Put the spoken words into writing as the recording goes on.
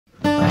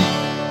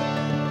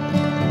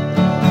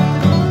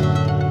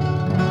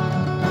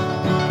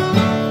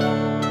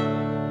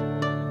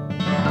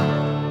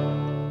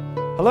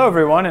Hello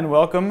everyone and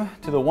welcome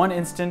to the One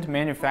Instant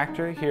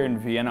manufactory here in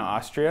Vienna,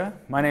 Austria.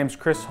 My name is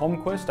Chris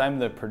Holmquist, I'm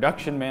the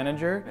production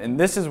manager, and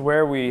this is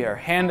where we are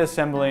hand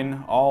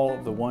assembling all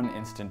of the One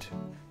Instant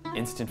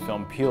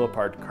film peel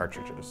apart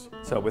cartridges.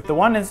 So with the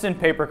One Instant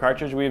paper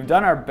cartridge, we've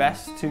done our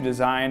best to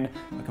design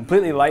a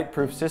completely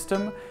light-proof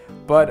system,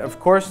 but of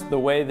course the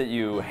way that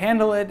you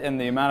handle it and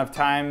the amount of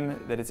time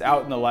that it's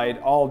out in the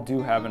light all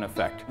do have an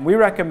effect. We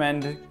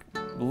recommend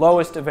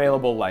lowest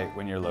available light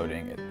when you're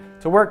loading it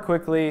to work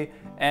quickly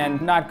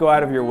and not go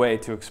out of your way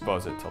to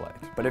expose it to light.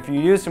 But if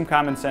you use some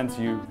common sense,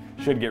 you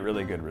should get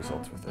really good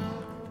results with it.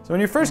 So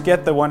when you first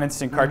get the One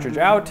Instant cartridge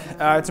out,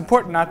 it's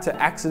important not to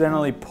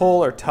accidentally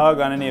pull or tug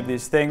on any of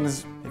these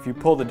things. If you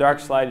pull the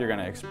DARKSLIDE, you're going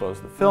to expose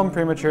the film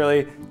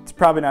prematurely. It's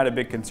probably not a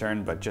big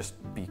concern, but just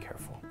be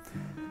careful.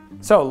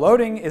 So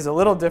loading is a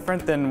little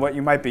different than what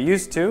you might be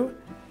used to,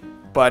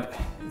 but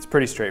it's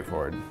pretty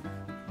straightforward.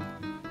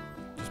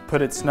 Just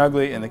put it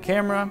snugly in the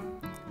camera,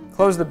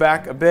 close the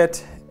back a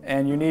bit,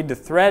 and you need to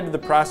thread the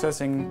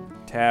processing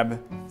tab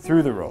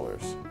through the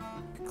rollers.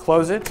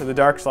 Close it so the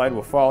DARKSLIDE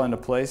will fall into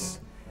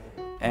place,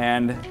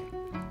 and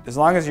as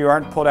long as you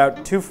aren't pulled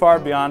out too far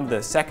beyond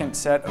the second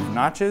set of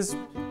notches,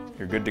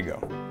 you're good to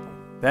go.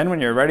 Then when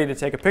you're ready to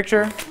take a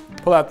picture,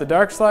 pull out the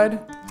DARKSLIDE,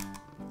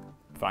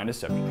 find a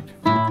subject.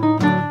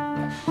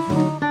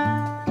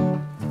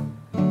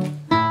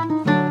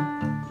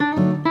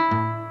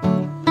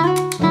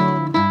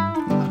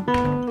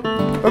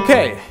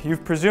 Okay,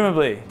 you've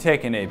presumably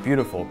taken a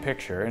beautiful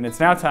picture, and it's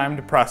now time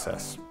to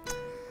process.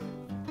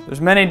 There's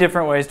many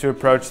different ways to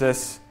approach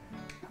this.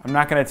 I'm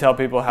not going to tell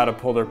people how to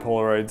pull their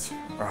Polaroids.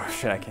 Oh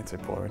shit, I can't say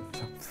Polaroid.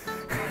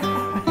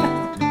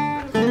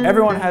 So.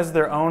 Everyone has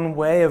their own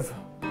way of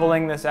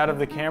pulling this out of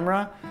the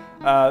camera,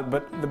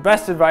 but the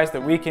best advice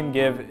that we can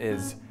give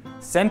is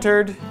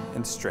centered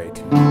and straight.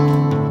 3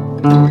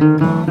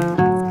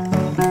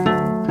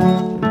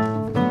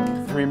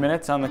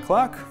 minutes on the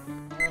clock.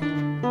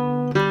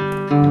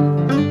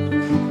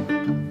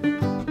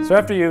 So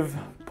after you've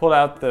pulled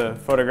out the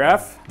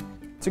photograph,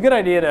 it's a good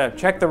idea to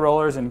check the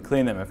rollers and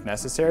clean them if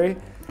necessary.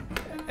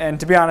 And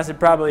to be honest, it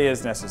probably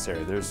is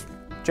necessary. There's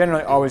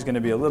generally always going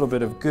to be a little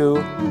bit of goo.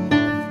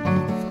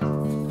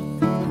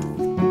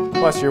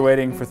 Plus you're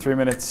waiting for 3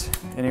 minutes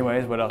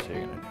anyways, what else are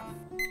you going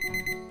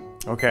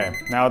to do? Okay,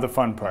 now the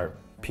fun part,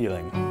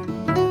 peeling.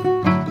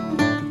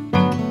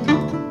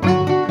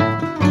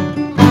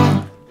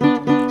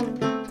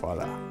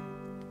 Voila.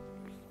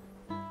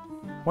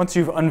 Once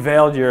you've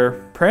unveiled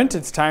your print,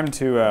 it's time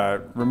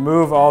to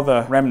remove all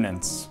the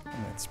remnants.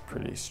 That's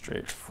pretty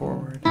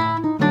straightforward.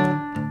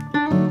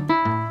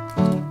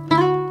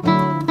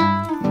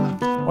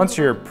 Once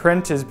your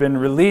print has been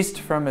released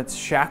from its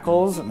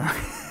shackles, I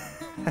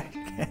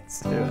can't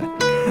do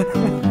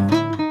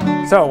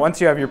it. So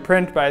once you have your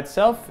print by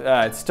itself,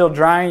 it's still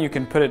drying, you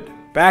can put it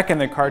back in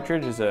the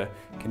cartridge as a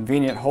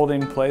convenient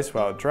holding place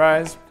while it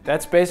dries.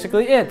 That's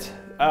basically it.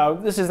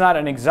 This is not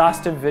an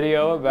exhaustive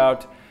video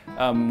about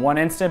One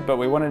Instant, but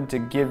we wanted to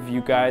give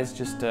you guys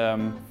just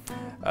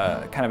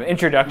kind of an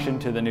introduction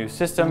to the new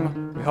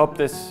system. We hope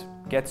this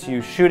gets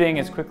you shooting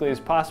as quickly as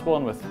possible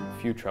and with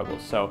few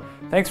troubles. So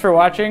thanks for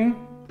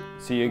watching.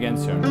 See you again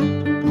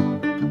soon.